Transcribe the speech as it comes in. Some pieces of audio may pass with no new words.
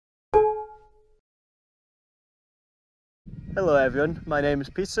Hello everyone, my name is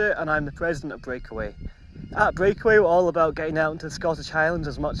Peter and I'm the president of Breakaway. At Breakaway we're all about getting out into the Scottish Highlands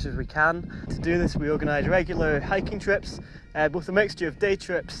as much as we can. To do this we organise regular hiking trips, both a mixture of day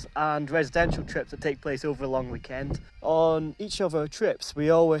trips and residential trips that take place over a long weekend. On each of our trips we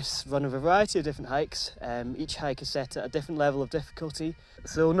always run a variety of different hikes. Each hike is set at a different level of difficulty,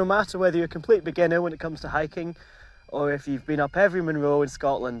 so no matter whether you're a complete beginner when it comes to hiking or if you've been up every Munro in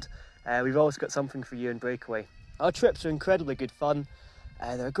Scotland, we've always got something for you in Breakaway. Our trips are incredibly good fun.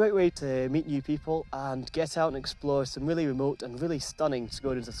 They're a great way to meet new people and get out and explore some really remote and really stunning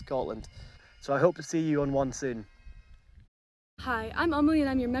roads of Scotland. So I hope to see you on one soon. Hi, I'm Emily and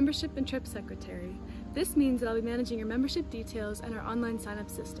I'm your Membership and Trip Secretary. This means that I'll be managing your membership details and our online sign-up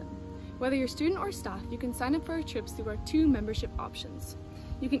system. Whether you're student or staff, you can sign up for our trips through our two membership options.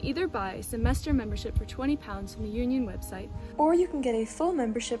 You can either buy a semester membership for £20 from the Union website, or you can get a full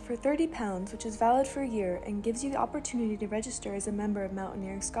membership for £30, which is valid for a year and gives you the opportunity to register as a member of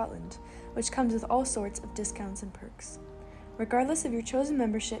Mountaineering Scotland, which comes with all sorts of discounts and perks. Regardless of your chosen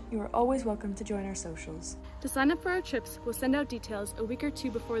membership, you are always welcome to join our socials. To sign up for our trips, we'll send out details a week or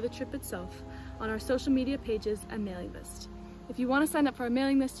two before the trip itself on our social media pages and mailing list. If you want to sign up for our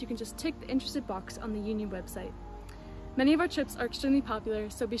mailing list, you can just tick the interested box on the Union website. Many of our trips are extremely popular,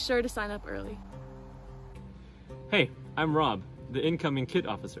 so be sure to sign up early. Hey, I'm Rob, the incoming kit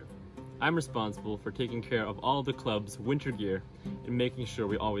officer. I'm responsible for taking care of all the club's winter gear and making sure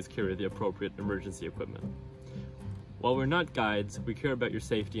we always carry the appropriate emergency equipment. While we're not guides, we care about your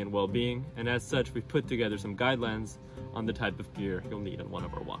safety and well-being, and as such we've put together some guidelines on the type of gear you'll need on one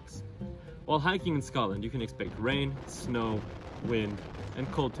of our walks. While hiking in Scotland, you can expect rain, snow, wind, and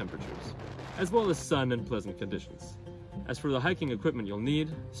cold temperatures, as well as sun and pleasant conditions. As for the hiking equipment you'll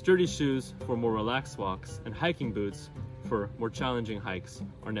need, sturdy shoes for more relaxed walks and hiking boots for more challenging hikes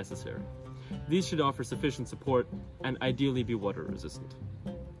are necessary. These should offer sufficient support and ideally be water resistant.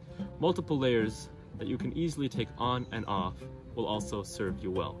 Multiple layers that you can easily take on and off will also serve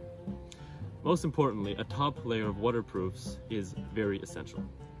you well. Most importantly, a top layer of waterproofs is very essential.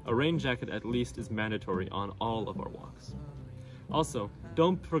 A rain jacket at least is mandatory on all of our walks. Also,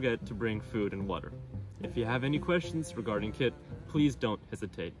 don't forget to bring food and water. If you have any questions regarding kit, please don't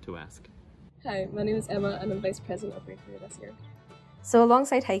hesitate to ask. Hi, my name is Emma and I'm Vice President of Breakaway this year. So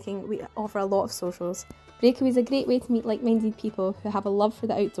alongside hiking, we offer a lot of socials. Breakaway is a great way to meet like-minded people who have a love for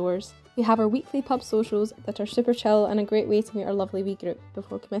the outdoors. We have our weekly pub socials that are super chill and a great way to meet our lovely wee group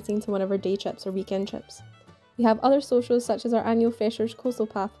before committing to one of our day trips or weekend trips. We have other socials such as our annual Freshers Coastal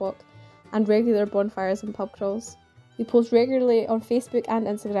Path Walk and regular bonfires and pub crawls. We post regularly on Facebook and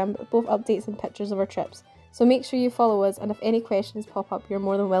Instagram, both updates and pictures of our trips, so make sure you follow us, and if any questions pop up, you're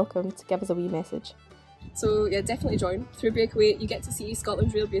more than welcome to give us a wee message. So yeah, definitely join. Through Breakaway you get to see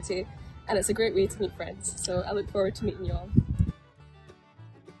Scotland's real beauty and it's a great way to meet friends, so I look forward to meeting you all.